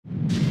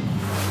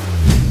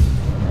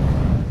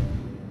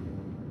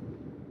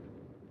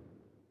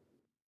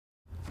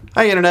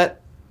Hi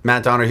Internet,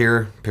 Madeon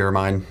here,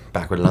 Pyramind,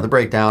 back with another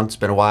breakdown. It's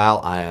been a while,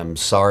 I am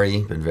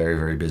sorry, been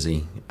very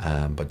busy,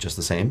 but just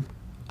the same,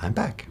 I'm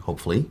back.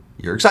 Hopefully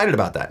you're excited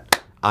about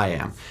that. I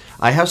am.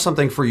 I have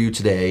something for you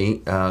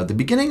today, the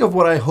beginning of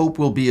what I hope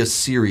will be a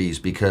series,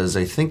 because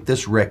I think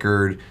this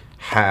record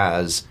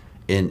has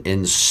an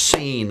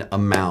insane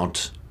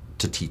amount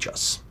to teach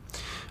us.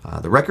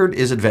 The record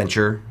is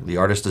Adventure, the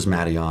artist is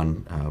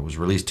Madeon, was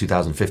released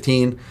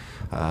 2015,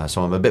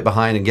 so I'm a bit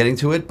behind in getting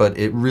to it, but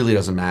it really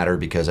doesn't matter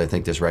because I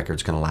think this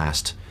record's going to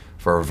last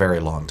for a very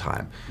long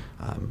time.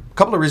 A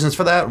couple of reasons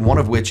for that, one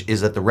of which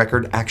is that the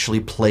record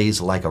actually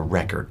plays like a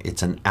record.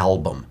 It's an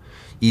album.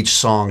 Each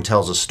song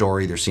tells a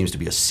story. There seems to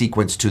be a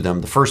sequence to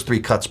them. The first three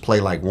cuts play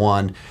like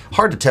one.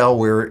 Hard to tell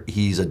where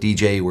he's a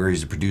DJ, where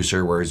he's a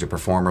producer, where he's a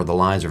performer. The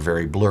lines are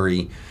very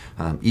blurry.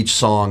 Each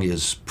song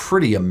is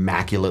pretty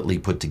immaculately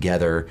put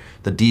together.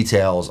 The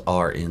details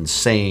are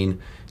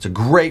insane. It's a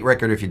great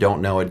record if you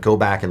don't know it. Go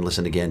back and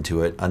listen again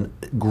to it. A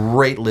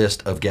great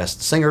list of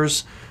guest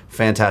singers,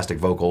 fantastic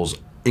vocals,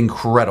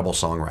 incredible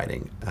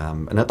songwriting.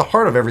 And at the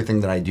heart of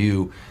everything that I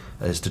do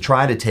is to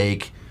try to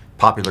take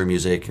popular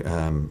music,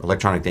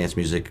 electronic dance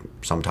music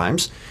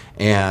sometimes,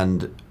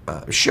 and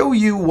show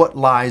you what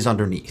lies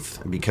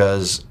underneath.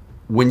 Because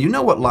when you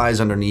know what lies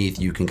underneath,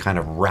 you can kind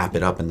of wrap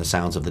it up in the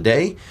sounds of the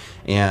day,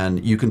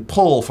 and you can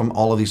pull from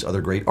all of these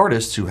other great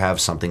artists who have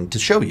something to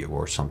show you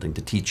or something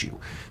to teach you.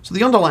 So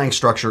the underlying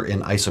structure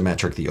in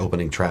Isometric, the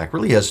opening track,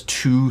 really has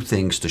two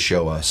things to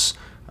show us.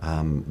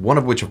 One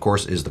of which, of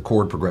course, is the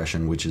chord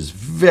progression, which is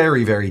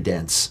very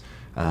dense.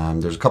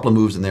 There's a couple of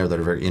moves in there that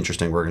are very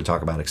interesting. We're going to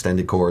talk about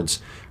extended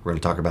chords. We're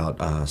going to talk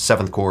about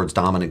seventh chords,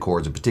 dominant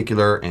chords in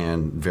particular,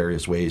 and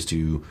various ways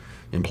to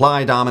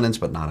imply dominance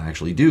but not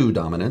actually do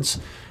dominance.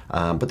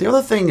 But the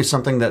other thing is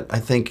something that I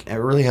think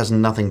really has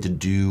nothing to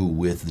do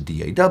with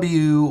the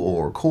DAW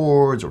or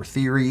chords or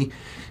theory,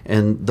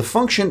 and the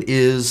function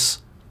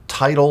is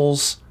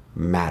titles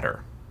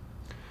matter.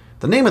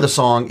 The name of the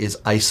song is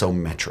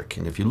Isometric,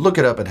 and if you look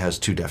it up, it has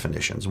two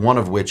definitions, one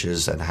of which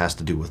is that it has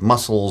to do with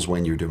muscles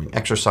when you're doing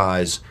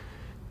exercise.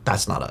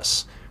 That's not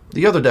us.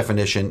 The other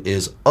definition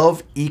is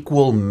of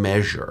equal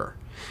measure.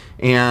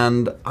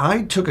 And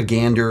I took a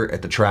gander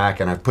at the track,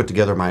 and I've put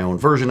together my own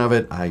version of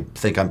it. I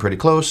think I'm pretty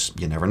close.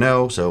 You never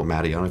know. So,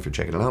 Madeon, if you're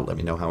checking it out, let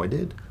me know how I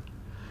did.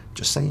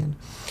 Just saying.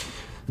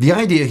 The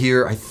idea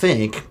here, I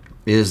think,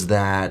 is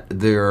that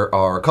there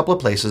are a couple of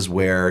places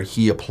where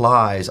he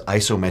applies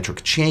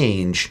isometric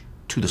change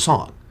to the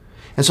song.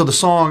 And so the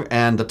song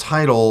and the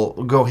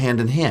title go hand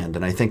in hand,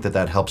 and I think that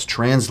that helps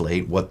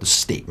translate what the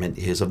statement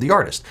is of the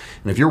artist.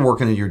 And if you're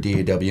working in your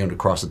DAW and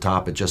across the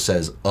top it just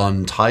says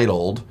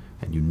untitled,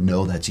 and you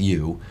know that's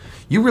you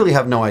really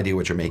have no idea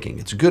what you're making.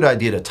 It's a good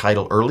idea to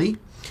title early,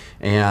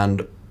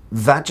 and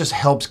that just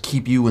helps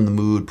keep you in the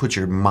mood, put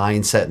your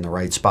mindset in the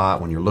right spot.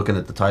 When you're looking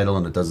at the title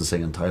and it doesn't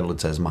say untitled, it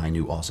says my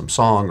new awesome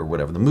song or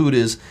whatever the mood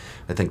is.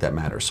 I think that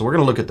matters. So we're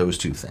going to look at those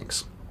two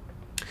things.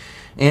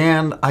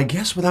 And I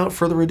guess without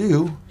further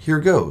ado, here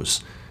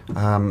goes.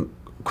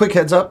 Quick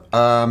heads up,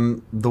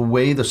 the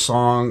way the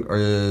song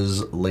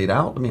is laid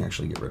out, let me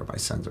actually get rid of my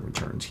sends and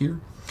returns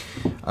here.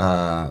 We've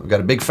got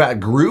a big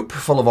fat group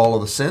full of all of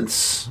the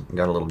synths. We've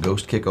got a little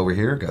ghost kick over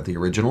here. Got the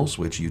originals,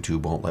 which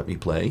YouTube won't let me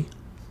play.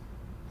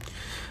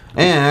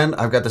 And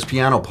I've got this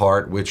piano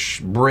part,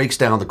 which breaks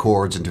down the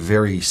chords into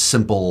very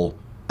simple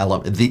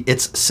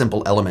its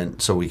simple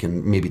element, so we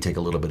can maybe take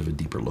a little bit of a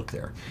deeper look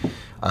there.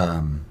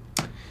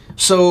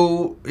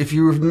 So if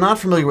you're not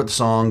familiar with the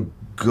song,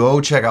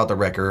 go check out the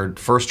record.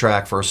 First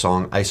track, first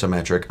song,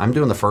 Isometric. I'm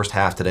doing the first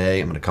half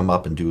today. I'm going to come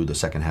up and do the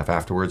second half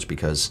afterwards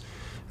because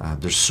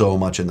there's so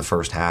much in the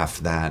first half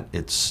that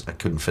I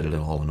couldn't fit it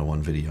all into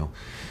one video.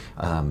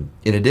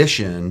 In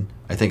addition,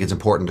 I think it's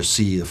important to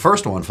see the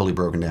first one fully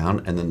broken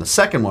down and then the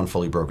second one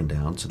fully broken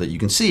down so that you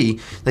can see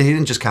that he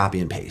didn't just copy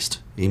and paste.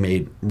 He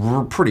made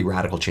pretty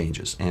radical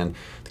changes. And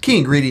the key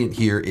ingredient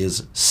here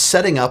is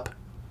setting up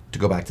to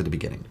go back to the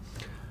beginning.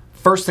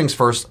 First things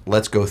first,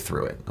 let's go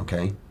through it,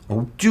 okay?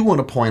 I do want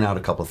to point out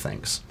a couple of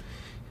things.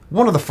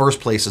 One of the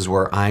first places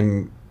where I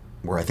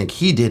think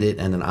he did it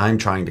and then I'm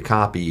trying to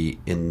copy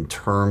in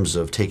terms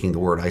of taking the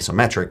word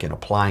isometric and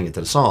applying it to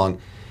the song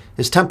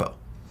is tempo.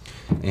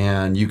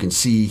 And you can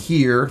see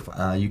here,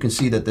 you can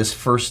see that this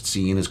first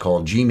scene is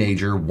called G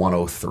major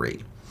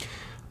 103.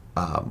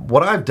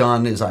 What I've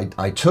done is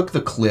I took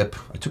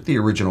the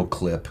original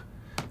clip,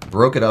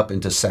 broke it up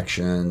into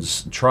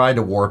sections, tried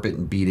to warp it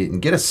and beat it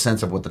and get a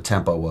sense of what the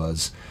tempo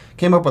was.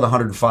 Came up with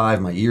 105,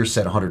 my ears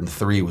said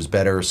 103 was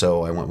better,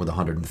 so I went with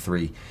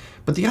 103.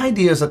 But the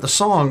idea is that the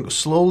song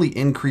slowly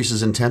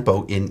increases in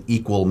tempo in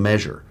equal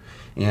measure.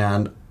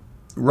 And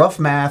rough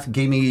math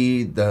gave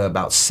me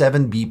about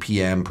 7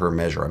 BPM per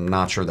measure. I'm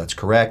not sure that's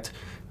correct.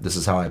 This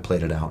is how I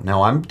played it out.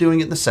 Now I'm doing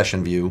it in the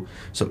session view,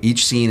 so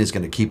each scene is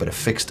going to keep at a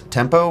fixed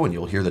tempo, and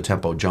you'll hear the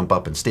tempo jump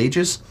up in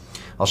stages.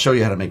 I'll show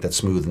you how to make that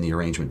smooth in the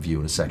arrangement view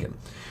in a second.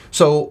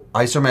 So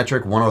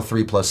isometric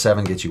 103 plus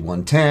 7 gets you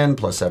 110,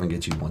 plus 7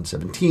 gets you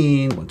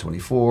 117,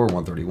 124,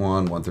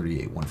 131,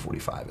 138,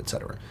 145,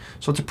 etc.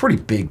 So it's a pretty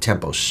big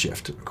tempo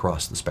shift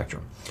across the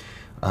spectrum.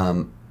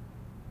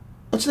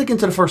 Let's dig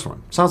into the first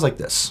one. Sounds like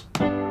this.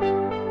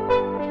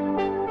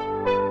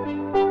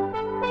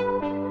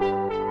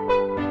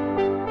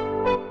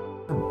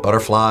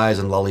 Butterflies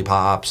and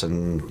lollipops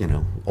and, you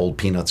know, old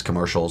Peanuts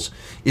commercials.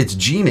 It's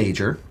G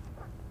major,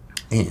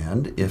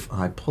 and if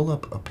I pull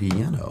up a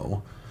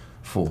piano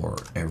for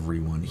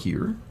everyone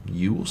here,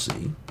 you will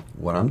see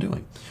what I'm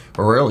doing,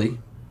 or really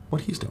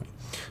what he's doing.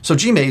 So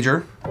G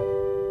major,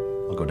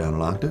 I'll go down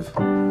an octave.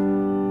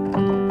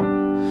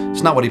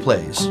 It's not what he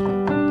plays.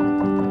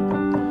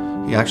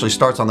 He actually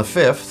starts on the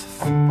 5th.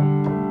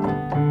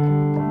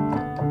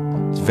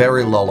 It's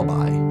very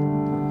lullaby.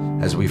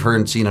 As we've heard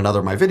and seen in other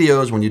of my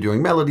videos, when you're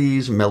doing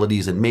melodies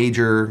in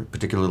major,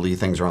 particularly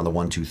things around the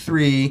 1, 2,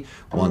 3,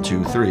 1,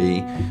 2,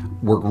 3,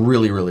 work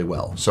really, really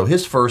well. So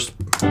his first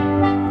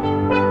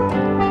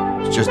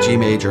is just G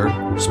major,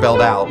 spelled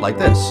out like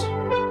this.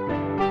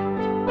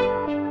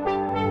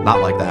 Not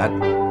like that,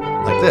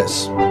 like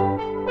this.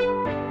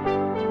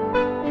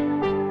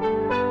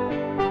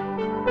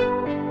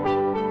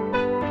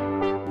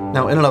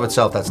 Now, in and of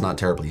itself, that's not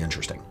terribly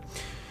interesting.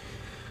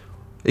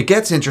 It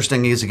gets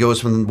interesting as it goes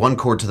from one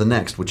chord to the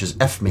next, which is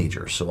F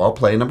major. So I'll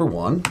play number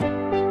 1, and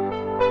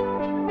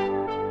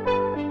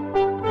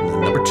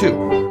then number 2.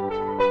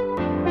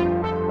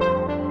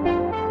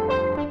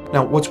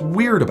 Now, what's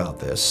weird about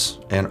this,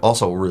 and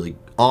also really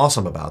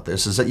awesome about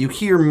this, is that you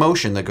hear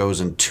motion that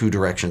goes in 2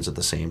 directions at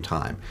the same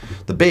time.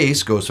 The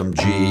bass goes from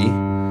G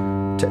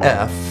to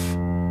F,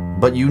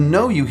 but you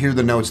know you hear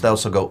the notes that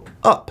also go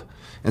up.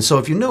 And so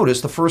if you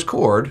notice, the first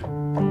chord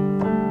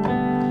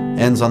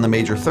ends on the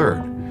major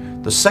 3rd.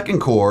 The second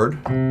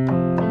chord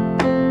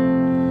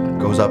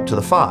goes up to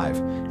the 5,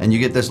 and you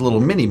get this little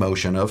mini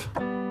motion of,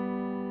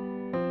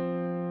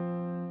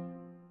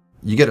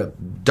 you get a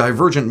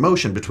divergent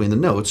motion between the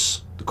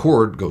notes. The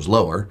chord goes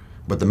lower,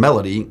 but the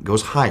melody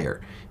goes higher.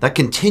 That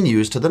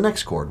continues to the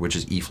next chord, which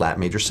is E flat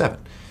major 7.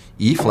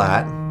 E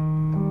flat,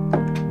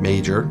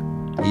 major,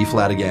 E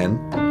flat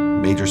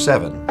again, major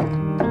 7.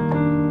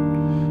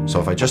 So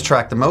if I just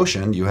track the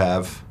motion, you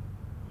have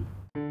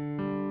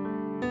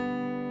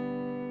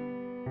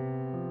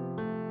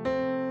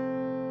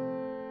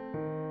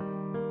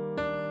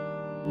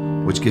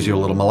which gives you a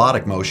little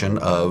melodic motion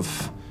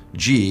of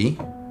G,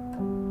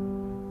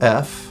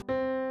 F.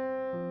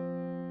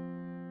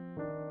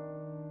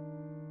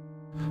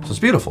 So it's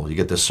beautiful. You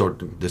get this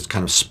this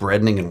kind of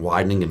spreading and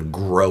widening and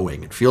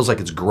growing. It feels like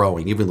it's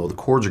growing, even though the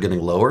chords are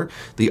getting lower,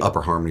 the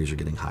upper harmonies are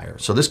getting higher.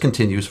 So this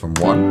continues from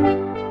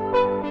 1.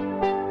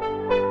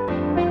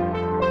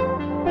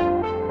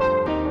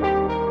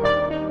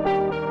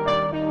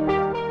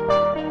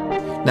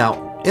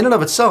 Now, in and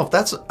of itself,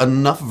 that's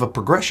enough of a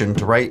progression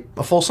to write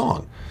a full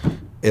song.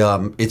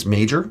 It's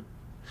major,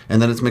 and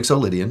then it's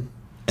mixolydian,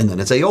 and then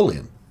it's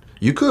aeolian.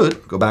 You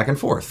could go back and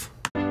forth.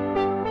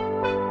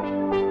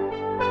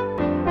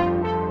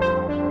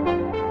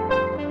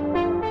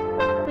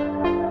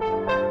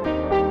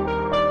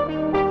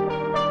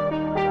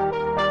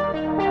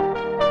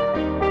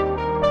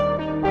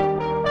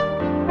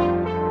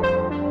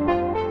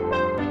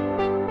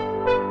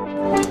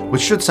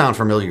 Which should sound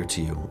familiar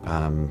to you.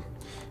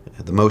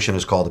 The motion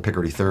is called the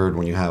Picardy 3rd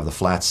when you have the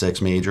flat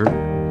 6 major,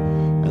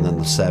 and then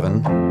the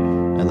 7,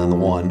 and then the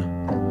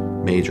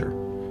 1 major.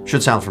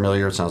 Should sound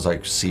familiar. It sounds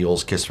like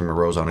Seal's Kiss from a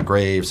Rose on a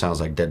Grave, sounds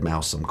like Dead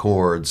Mouse Some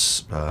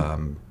Chords,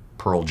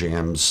 Pearl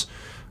Jam's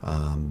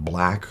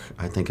Black,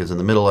 I think, is in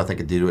the middle. I think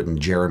it did it in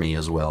Jeremy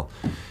as well.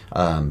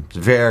 It's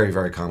very,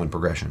 very common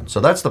progression. So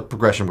that's the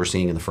progression we're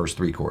seeing in the first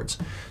 3 chords.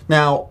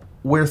 Now,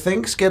 where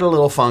things get a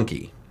little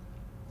funky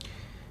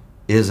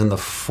is in the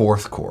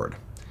 4th chord.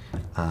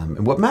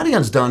 And what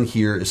Madeon's done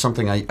here is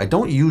something I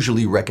don't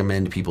usually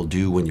recommend people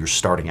do when you're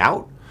starting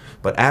out,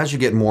 but as you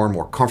get more and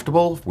more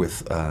comfortable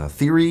with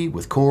theory,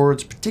 with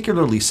chords,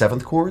 particularly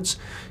 7th chords,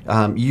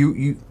 I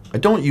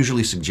don't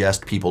usually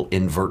suggest people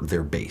invert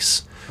their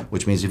bass,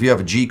 which means if you have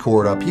a G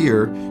chord up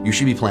here, you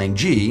should be playing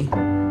G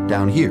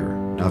down here.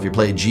 Now if you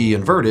play G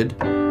inverted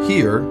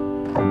here,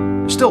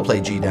 still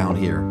play G down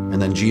here,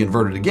 and then G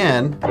inverted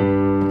again,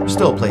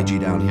 still play G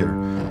down here.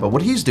 But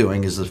what he's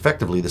doing is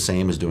effectively the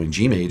same as doing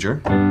G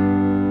major,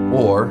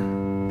 or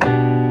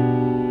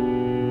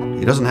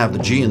he doesn't have the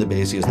G in the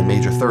bass, he has the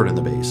major 3rd in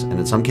the bass. And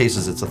in some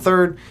cases it's the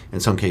 3rd, in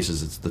some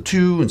cases it's the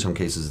 2, in some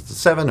cases it's the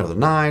 7 or the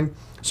 9.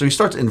 So he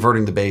starts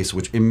inverting the bass,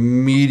 which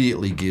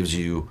immediately gives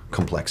you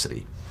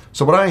complexity.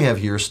 So what I have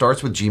here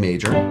starts with G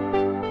major,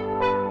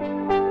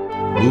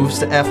 moves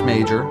to F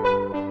major,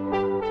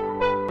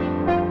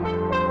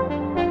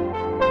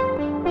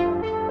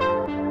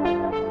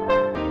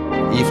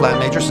 E flat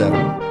major 7,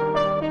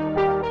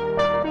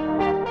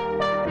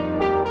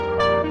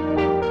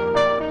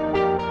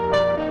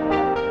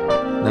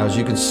 now as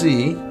you can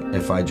see,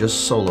 if I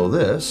just solo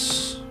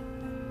this,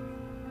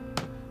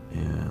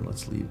 and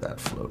let's leave that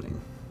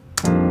floating,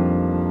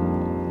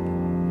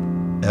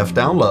 F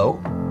down low,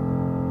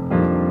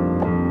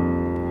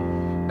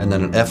 and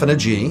then an F and a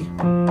G,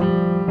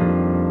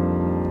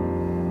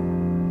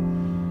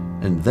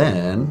 and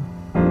then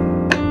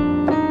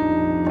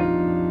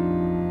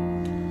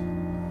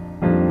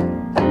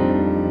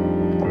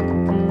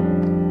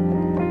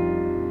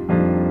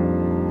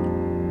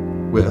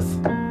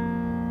with,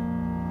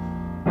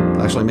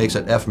 actually makes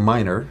it F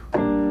minor,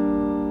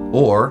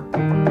 or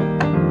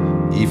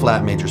E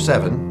flat major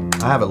 7.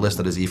 I have it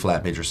listed as E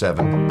flat major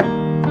 7.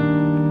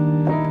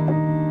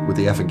 With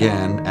the F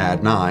again,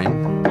 add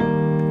 9.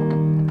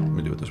 Let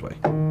me do it this way.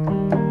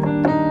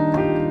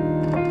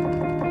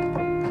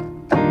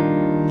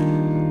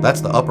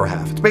 That's the upper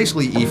half. It's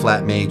basically E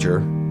flat major,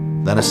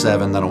 then a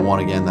 7, then a 1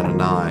 again, then a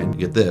 9. You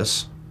get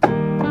this.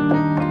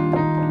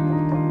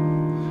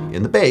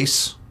 In the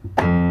bass,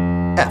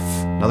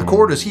 F. Now the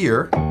chord is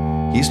here.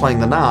 He's playing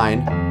the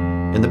 9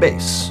 in the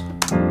bass,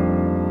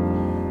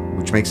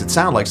 which makes it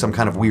sound like some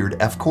kind of weird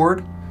F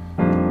chord,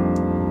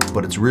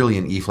 but it's really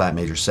an E flat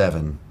major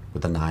 7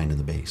 with the 9 in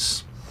the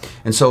bass.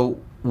 And so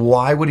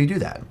why would he do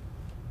that?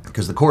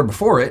 Because the chord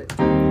before it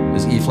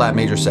is E flat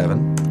major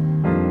 7.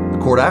 The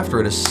chord after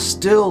it is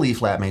still E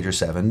flat major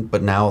 7,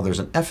 but now there's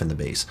an F in the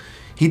bass.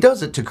 He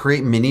does it to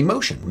create mini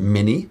motion,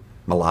 mini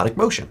melodic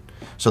motion.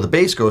 So the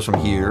bass goes from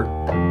here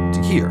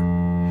to here.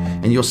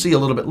 And you'll see a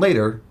little bit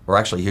later, or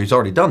actually he's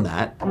already done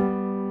that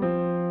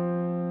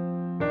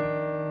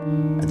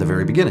at the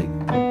very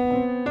beginning.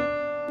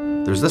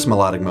 There's this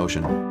melodic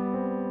motion.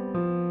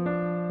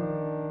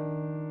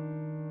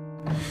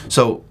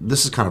 So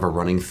this is kind of a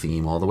running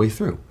theme all the way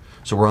through.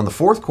 So we're on the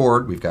 4th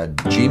chord, we've got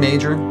G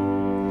major,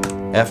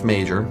 F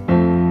major,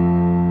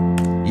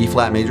 E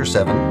flat major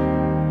 7,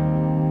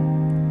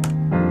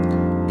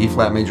 E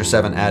flat major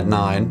 7, add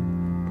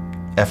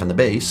 9, F in the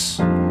bass,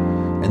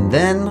 and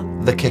then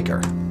the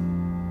kicker.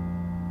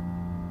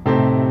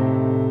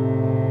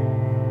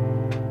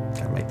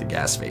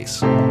 Gas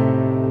face.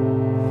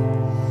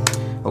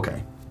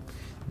 Okay,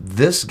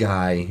 this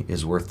guy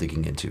is worth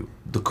digging into.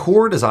 The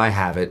chord as I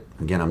have it,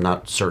 again, I'm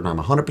not certain I'm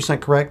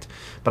 100% correct,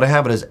 but I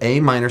have it as A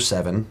minor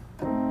 7,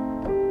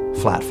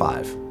 flat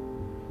 5.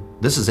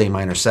 This is A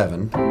minor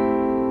 7,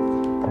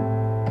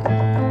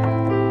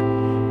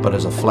 but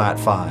as a flat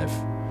 5.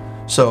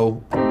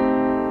 So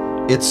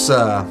it's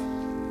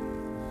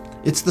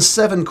the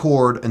 7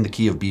 chord in the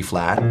key of B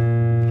flat.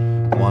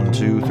 1,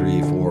 2,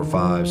 3, 4,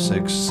 5,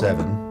 6,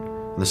 7.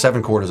 And the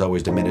 7 chord is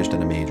always diminished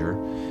in a major,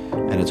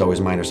 and it's always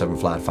minor 7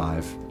 flat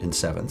 5 in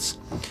 7ths.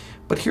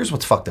 But here's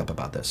what's fucked up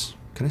about this.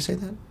 Can I say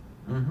that?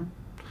 Mm-hmm.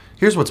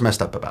 Here's what's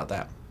messed up about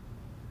that.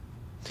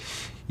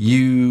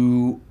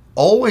 You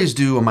always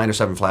do a minor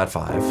 7 flat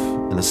 5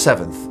 in the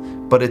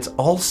 7th, but it's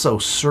also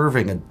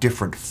serving a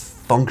different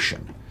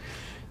function.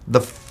 The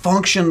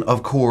function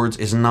of chords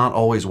is not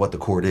always what the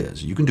chord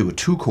is. You can do a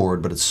 2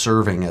 chord, but it's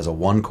serving as a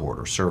 1 chord,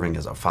 or serving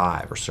as a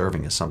 5, or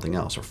serving as something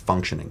else, or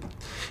functioning.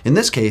 In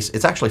this case,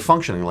 it's actually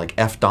functioning like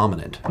F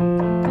dominant.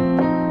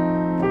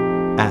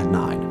 Add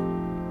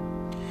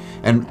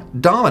 9.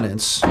 And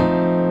dominance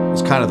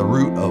is kind of the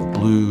root of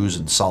blues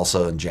and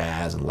salsa and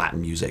jazz and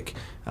Latin music.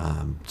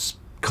 It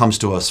comes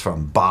to us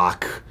from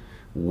Bach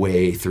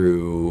way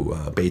through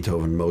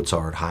Beethoven,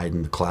 Mozart,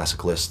 Haydn, the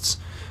classicalists.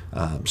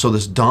 So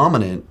this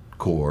dominant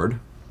chord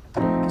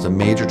is a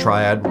major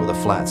triad with a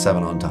flat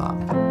 7 on top.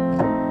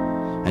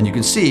 And you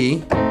can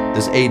see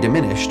this A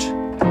diminished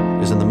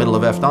is in the middle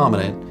of F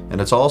dominant, and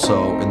it's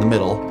also in the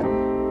middle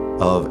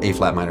of A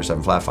flat minor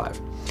 7 flat 5.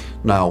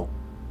 Now,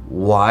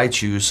 why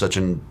choose such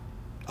an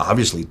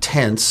obviously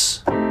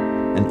tense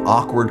and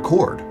awkward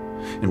chord?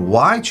 And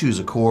why choose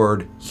a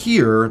chord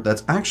here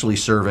that's actually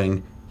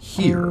serving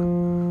here?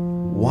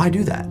 Why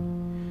do that?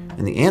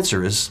 And the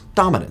answer is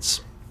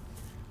dominance.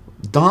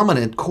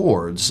 Dominant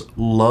chords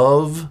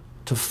love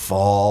to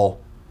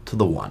fall to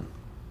the 1.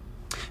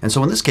 And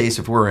so in this case,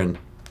 if we're in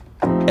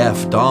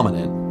F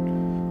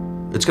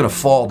dominant, it's going to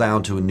fall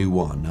down to a new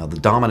 1. Now the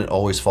dominant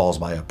always falls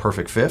by a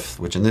perfect 5th,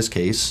 which in this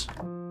case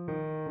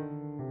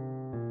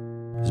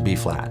is B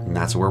flat, and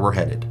that's where we're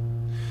headed.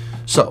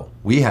 So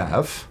we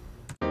have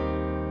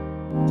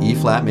E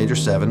flat major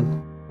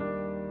 7,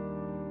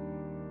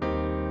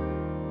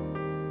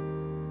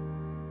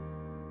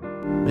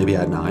 maybe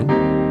add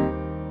 9.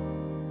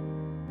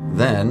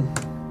 Then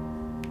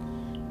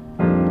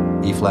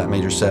E flat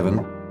major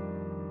 7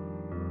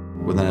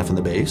 with an F in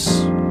the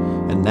bass.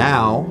 And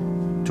now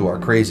to our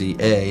crazy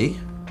A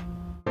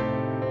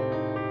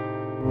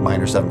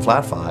minor 7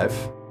 flat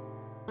 5.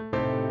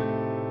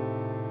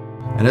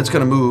 And it's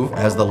going to move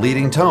as the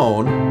leading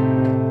tone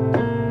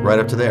right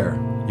up to there.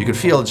 You can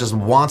feel it just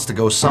wants to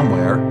go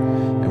somewhere.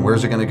 And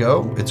where's it going to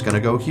go? It's going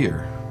to go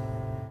here.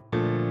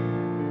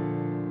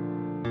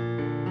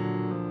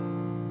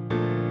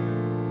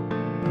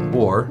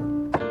 Or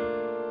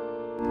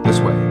this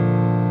way,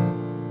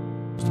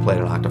 just to play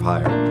it an octave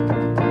higher.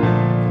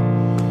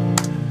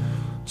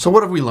 So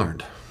what have we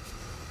learned?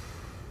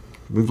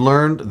 We've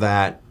learned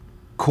that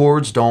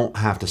chords don't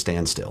have to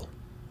stand still.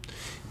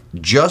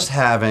 Just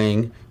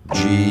having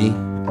G,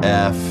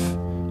 F,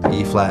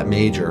 E flat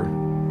major,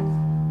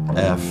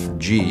 F,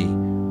 G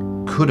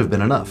could have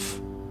been enough.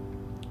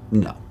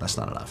 No, that's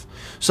not enough.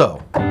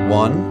 So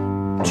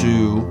 1,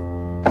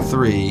 2,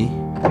 3,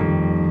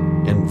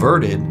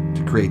 inverted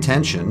to create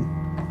tension.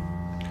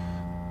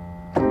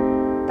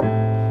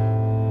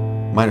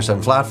 Minor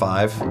 7 flat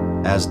 5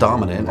 as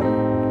dominant,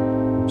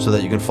 so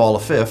that you can fall a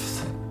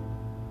fifth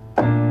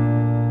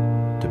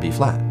to B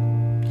flat.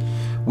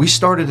 We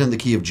started in the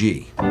key of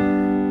G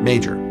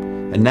major,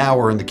 and now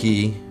we're in the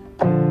key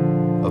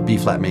of B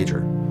flat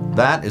major.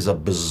 That is a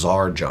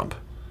bizarre jump,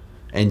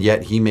 and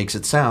yet he makes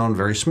it sound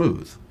very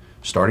smooth.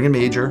 Starting in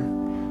major,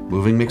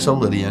 moving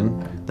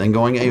mixolydian, then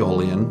going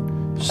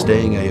aeolian,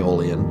 staying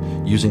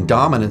aeolian, using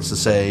dominance to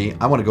say,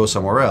 I want to go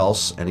somewhere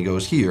else, and he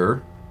goes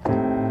here.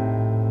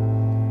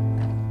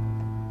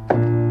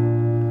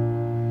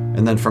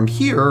 And then from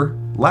here,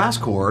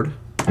 last chord,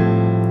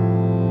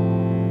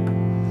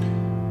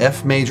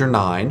 F major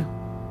 9,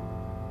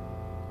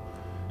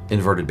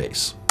 inverted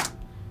bass.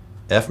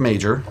 F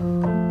major,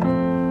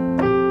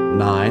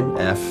 9,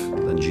 F,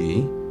 then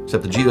G.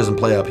 Except the G doesn't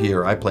play up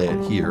here, I play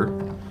it here.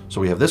 So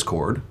we have this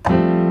chord.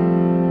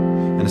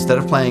 And instead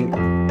of playing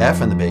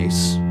F in the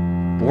bass,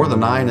 or the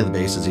 9 in the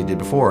bass as he did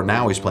before,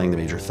 now he's playing the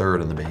major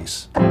 3rd in the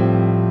bass.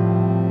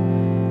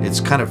 It's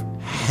kind of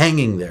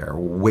hanging there,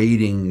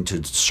 waiting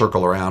to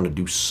circle around and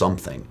do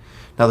something.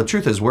 Now the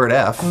truth is we're at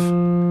F,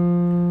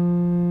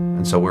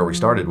 and so where we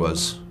started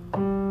was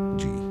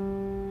G.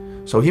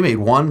 So he made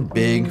one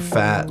big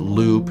fat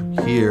loop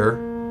here,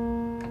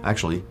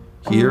 actually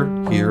here,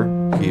 here,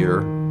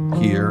 here,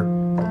 here,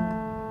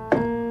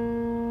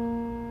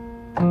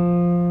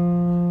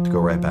 to go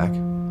right back,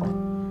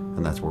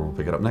 and that's where we'll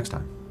pick it up next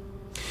time.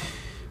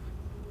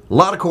 A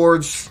lot of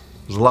chords.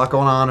 There's a lot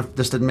going on. If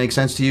this didn't make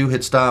sense to you,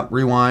 hit stop,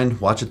 rewind,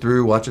 watch it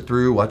through, watch it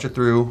through, watch it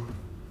through.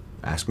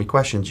 Ask me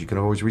questions. You can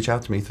always reach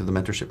out to me through the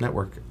Mentorship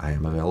Network. I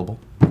am available.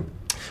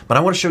 But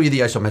I want to show you the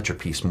isometric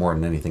piece more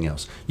than anything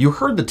else. You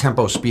heard the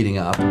tempo speeding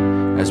up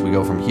as we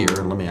go from here.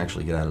 And let me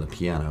actually get out of the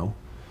piano,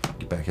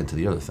 get back into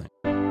the other thing.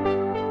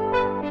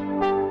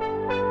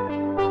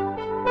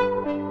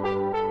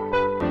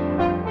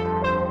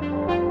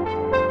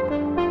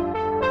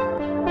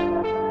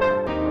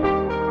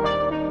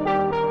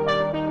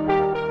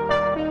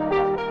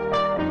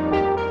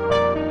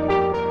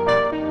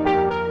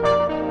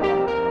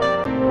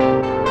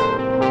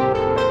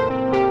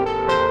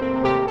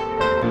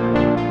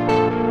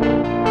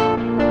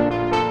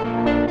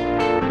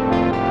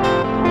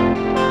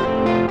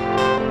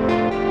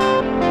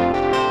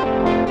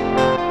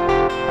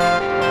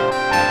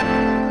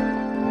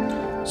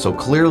 So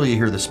clearly you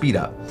hear the speed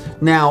up.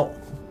 Now,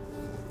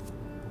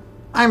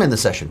 I'm in the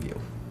session view.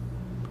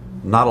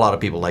 Not a lot of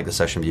people like the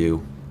session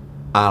view.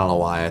 I don't know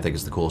why. I think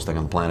it's the coolest thing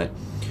on the planet.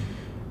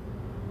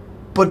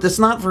 But it's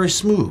not very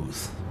smooth,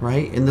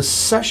 right? In the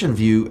session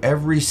view,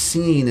 every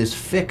scene is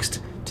fixed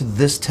to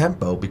this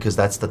tempo because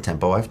that's the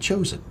tempo I've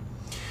chosen.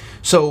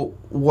 So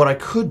what I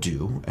could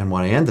do, and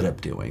what I ended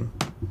up doing,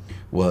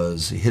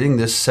 was hitting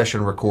this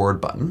session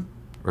record button,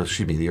 or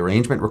excuse me, the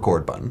arrangement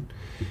record button,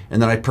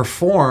 and then I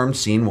performed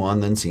scene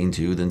 1, then scene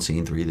 2, then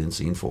scene 3, then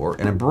scene 4,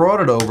 and I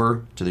brought it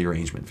over to the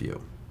arrangement view.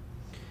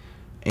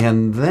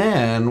 And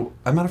then,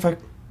 as a matter of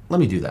fact, let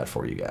me do that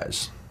for you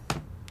guys.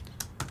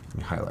 Let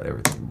me highlight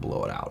everything,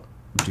 blow it out,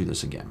 do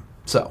this again.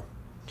 So,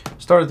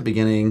 start at the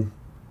beginning,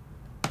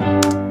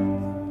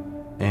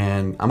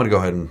 and I'm gonna go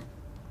ahead and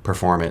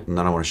perform it, and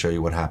then I wanna show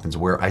you what happens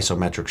where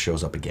isometric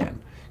shows up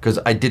again. Because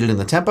I did it in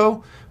the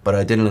tempo, but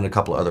I did it in a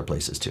couple of other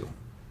places too.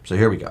 So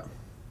here we go.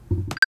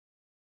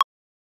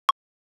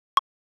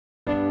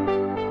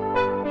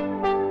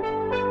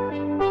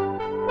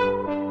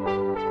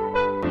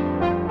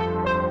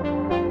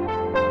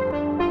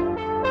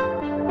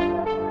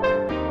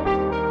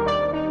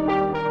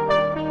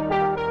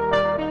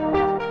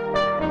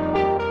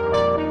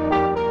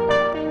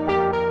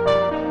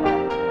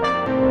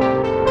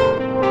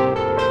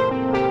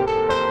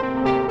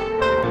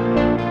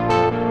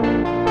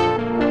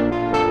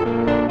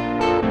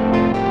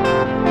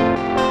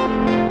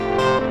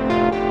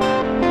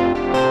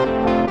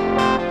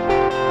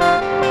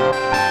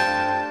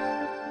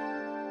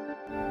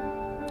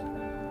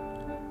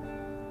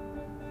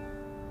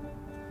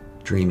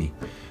 Dreamy.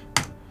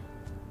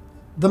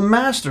 The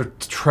master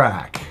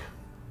track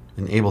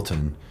in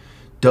Ableton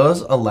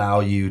does allow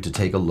you to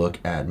take a look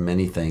at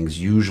many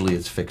things. Usually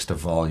it's fixed to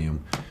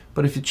volume,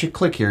 but if you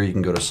click here, you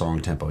can go to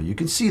song tempo. You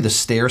can see the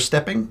stair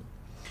stepping.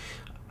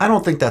 I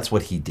don't think that's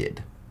what he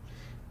did.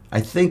 I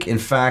think, in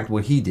fact,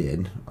 what he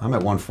did, I'm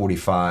at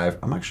 145.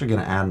 I'm actually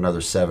going to add another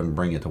 7,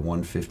 bring it to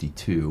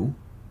 152.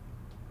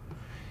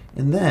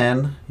 And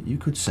then you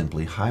could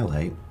simply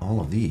highlight all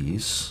of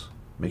these.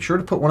 Make sure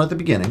to put one at the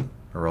beginning,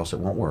 or else it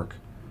won't work.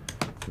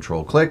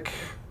 Control click,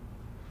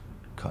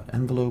 cut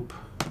envelope,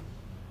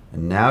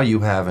 and now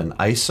you have an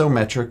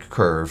isometric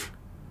curve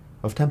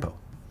of tempo.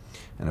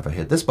 And if I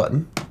hit this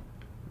button,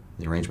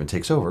 the arrangement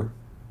takes over.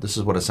 This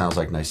is what it sounds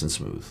like, nice and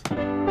smooth.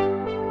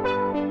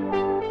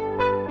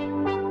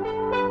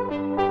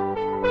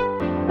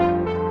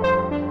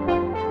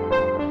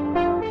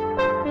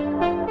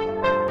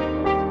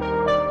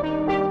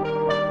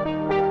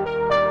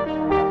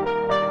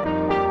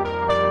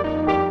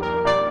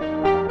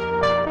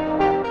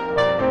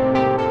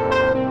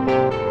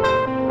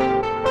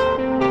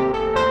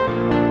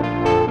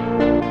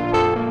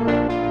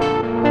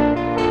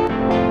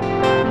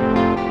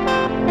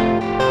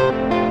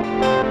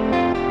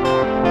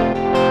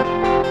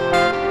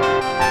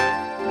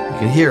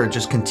 hear it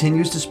just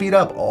continues to speed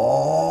up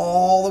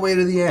all the way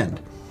to the end.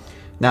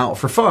 Now,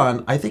 for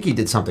fun, I think he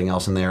did something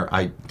else in there.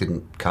 I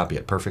didn't copy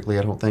it perfectly,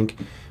 I don't think.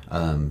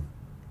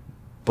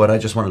 But I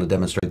just wanted to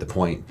demonstrate the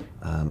point.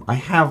 I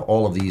have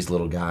all of these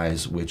little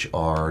guys which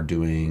are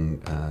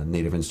doing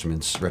Native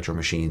Instruments retro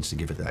machines to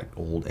give it that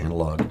old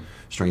analog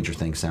Stranger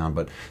Things sound.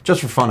 But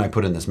just for fun, I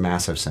put in this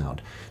massive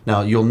sound.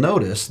 Now, you'll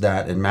notice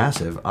that in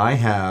massive, I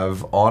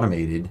have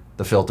automated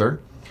the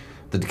filter,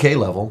 the decay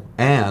level,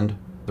 and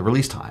the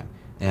release time.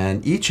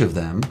 And each of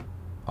them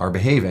are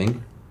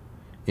behaving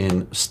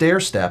in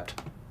stair-stepped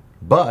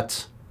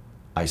but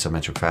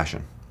isometric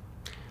fashion.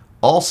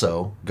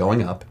 Also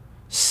going up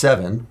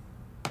 7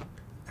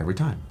 every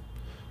time.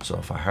 So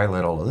if I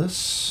highlight all of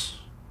this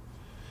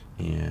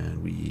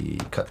and we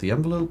cut the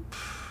envelope,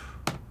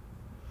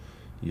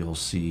 you'll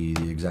see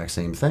the exact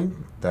same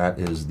thing. That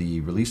is the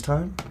release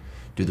time.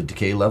 Do the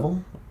decay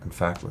level. In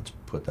fact, let's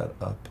put that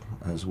up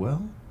as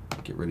well.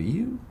 Get rid of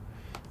you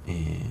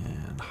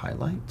and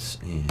highlights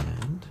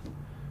and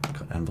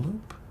cut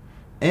envelope.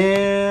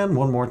 And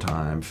one more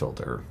time,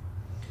 filter.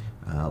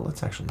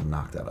 Let's actually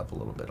knock that up a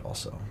little bit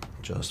also,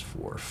 just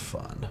for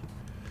fun.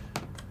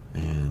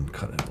 And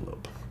cut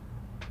envelope.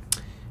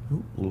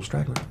 Ooh, a little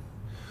straggler.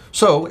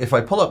 So if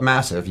I pull up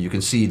massive, you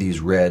can see these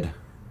red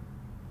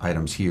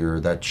items here.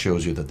 That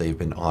shows you that they've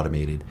been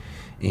automated.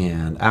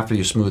 And after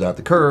you smooth out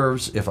the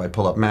curves, if I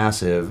pull up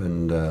massive,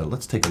 and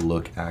let's take a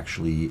look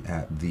actually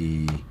at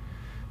the,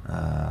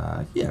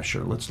 yeah,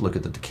 sure, let's look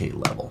at the decay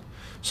level.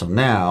 So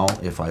now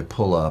if I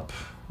pull up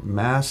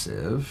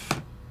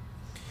massive,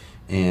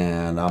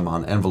 and I'm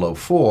on envelope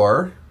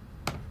 4,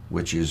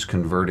 which is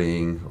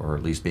converting, or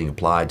at least being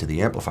applied to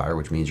the amplifier,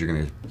 which means you're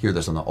going to hear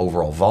this on the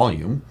overall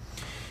volume.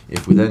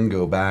 If we then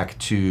go back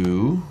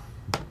to,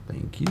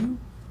 thank you,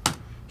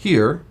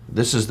 here,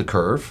 this is the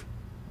curve,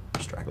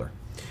 straggler.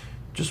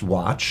 Just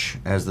watch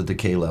as the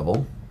decay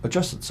level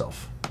adjusts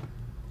itself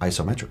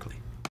isometrically.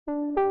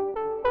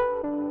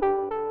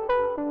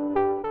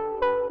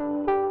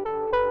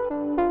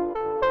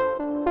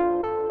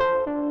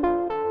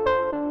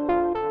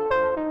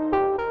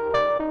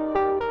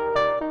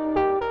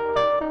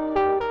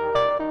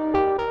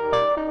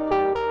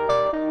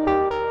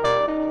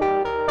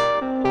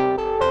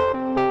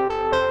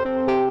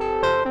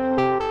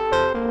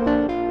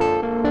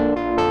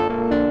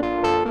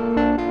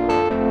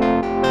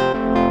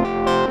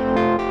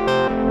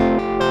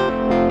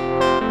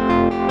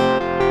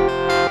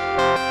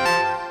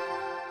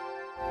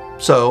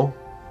 So,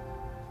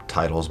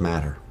 titles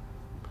matter.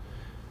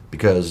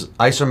 Because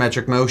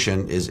isometric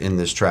motion is in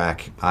this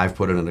track. I've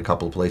put it in a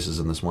couple of places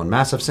in this one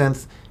massive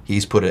synth.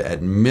 He's put it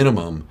at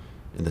minimum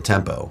in the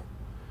tempo.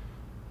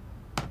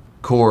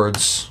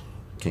 Chords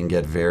can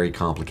get very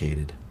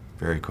complicated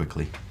very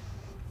quickly.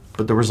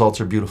 But the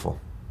results are beautiful.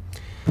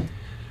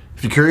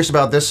 If you're curious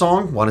about this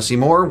song, want to see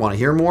more, want to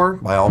hear more,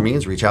 by all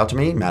means, reach out to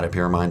me,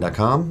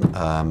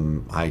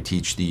 Matt@Pyramind.com. I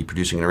teach the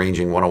Producing and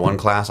Arranging 101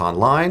 class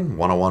online,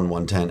 101,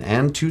 110,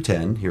 and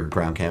 210 here at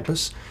Ground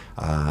Campus.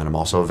 And I'm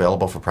also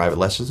available for private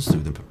lessons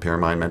through the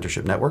Pyramind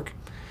Mentorship Network.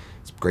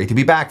 It's great to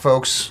be back,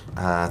 folks.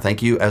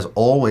 Thank you, as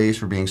always,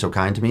 for being so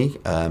kind to me.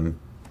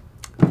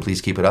 Please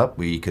keep it up.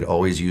 We could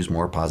always use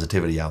more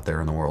positivity out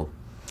there in the world.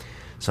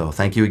 So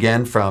thank you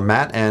again from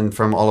Matt and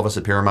from all of us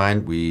at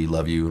Pyramind. We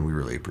love you and we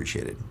really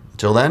appreciate it.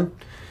 Until then,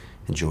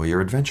 enjoy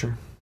your adventure.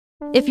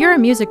 If you're a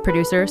music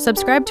producer,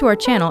 subscribe to our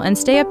channel and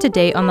stay up to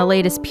date on the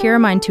latest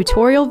Pyramind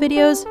tutorial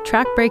videos,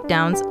 track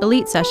breakdowns,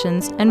 elite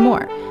sessions, and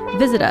more.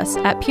 Visit us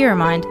at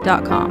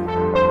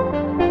pyramind.com.